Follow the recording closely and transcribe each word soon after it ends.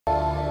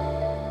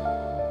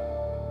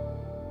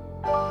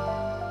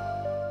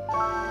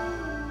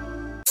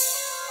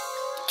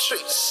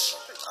streets.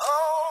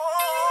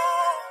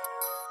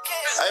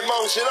 Hey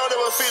Mowgs, you know they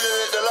were feeling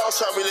it the last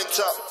time we linked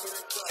up.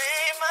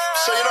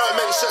 So you know it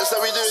makes sense that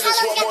we do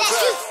this one more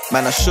time.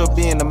 Man, I should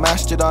be in the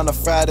masjid on a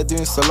Friday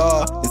doing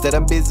salah. Instead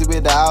I'm busy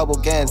with the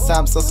album getting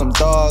Sam's or some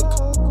dog.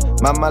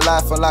 Man, my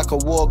life felt like a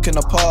walk in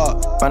the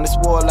park. Man, this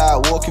war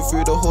like walking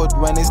through the hood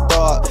when it's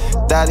dark.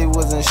 Daddy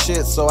wasn't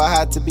shit, so I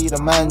had to be the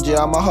man,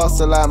 yeah. I'm a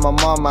hustler like my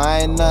mama, I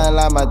ain't nothing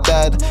like my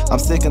dad. I'm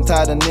sick and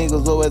tired of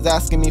niggas always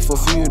asking me for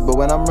food, but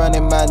when I'm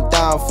running man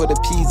down for the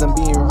peas, I'm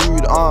being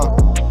rude,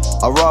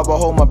 I'd rather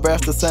hold my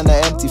breath to send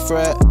an empty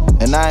threat.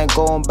 And I ain't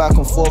going back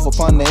and forth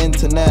upon the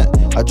internet.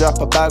 I drop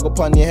a bag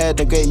upon your head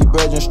and get you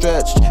bread and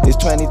stretched. It's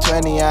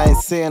 2020, I ain't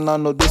saying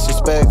on no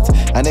disrespect.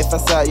 And if I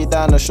sat you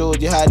down and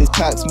showed you how these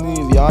packs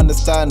move, you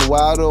understand why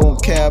I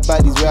don't care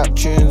about these rap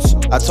tunes.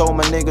 I told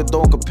my nigga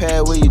don't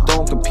compare where you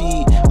don't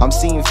compete. I'm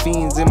seeing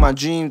fiends in my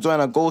dreams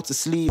when I go to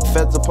sleep.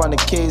 Feds upon the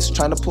case,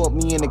 trying to put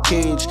me in a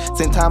cage.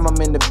 Same time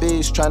I'm in the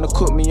base, trying to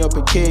cook me up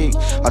a cake.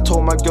 I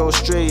told my girl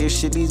straight, if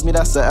she leaves me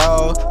that's a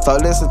L.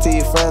 Start listening to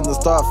your friends and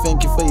start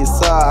thinking for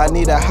yourself. I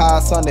need a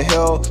house on the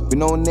hill with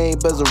no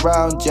neighbors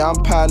around. Yeah,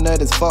 I'm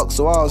paranoid as fuck,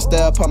 so I don't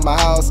stay up on my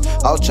house.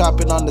 I was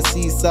trapping on the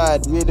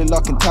seaside, really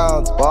locking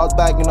towns, but I was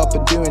bagging up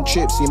and doing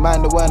trips, you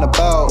mind the weren't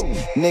about.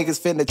 Niggas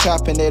think they're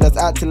trapping, they just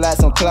acting like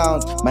some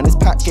clowns. Man, this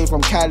pack came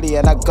from Cali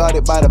and I got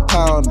it by the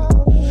pound.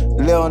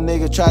 Little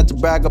nigga tried to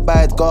brag about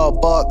his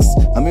gold box.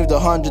 I moved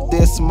 100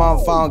 this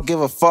month, I don't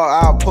give a fuck.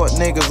 I don't put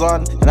niggas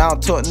on and I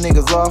don't tuck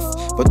niggas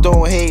off. But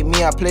don't hate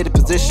me, I play the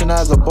position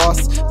as a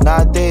boss.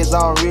 Nowadays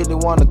I don't really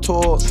wanna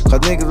talk, cause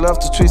niggas love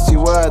to twist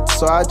your words,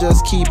 so I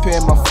just keep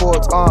hearing my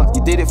thoughts.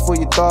 You did it for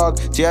your dog,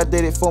 gee I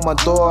did it for my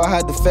door. I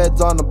had the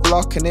feds on the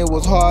block and it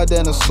was harder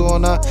than a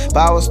sauna, but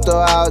I was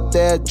still out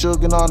there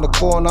jugging on the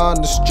corner,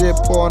 on the strip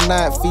all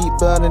night, feet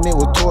burning, it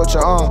was torture.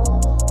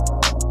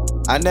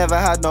 I never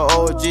had no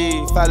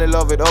OG, fell in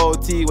love with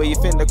OT, where you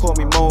think they call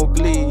me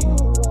Mowgli.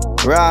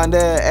 Round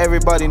there,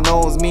 everybody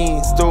knows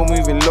me, still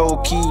moving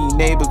low-key,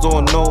 neighbors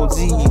all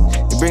nosy.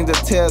 It brings the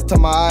tears to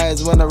my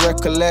eyes when I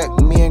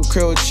recollect me and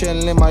Krill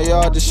chilling in my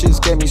yard, the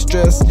shits get me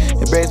stressed.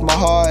 It breaks my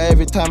heart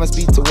every time I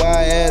speak to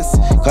YS,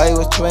 cause he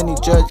was 20,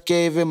 judge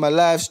gave him a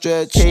life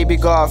stretch.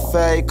 KB got a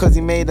 30 cause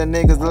he made a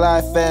nigga's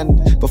life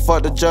end, but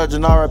fuck the judge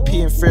and RIP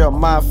and 3 of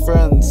my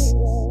friends.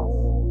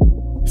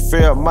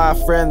 3 of my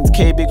friends,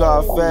 KB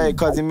got a 30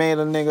 cause he made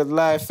a nigga's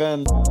life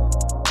end.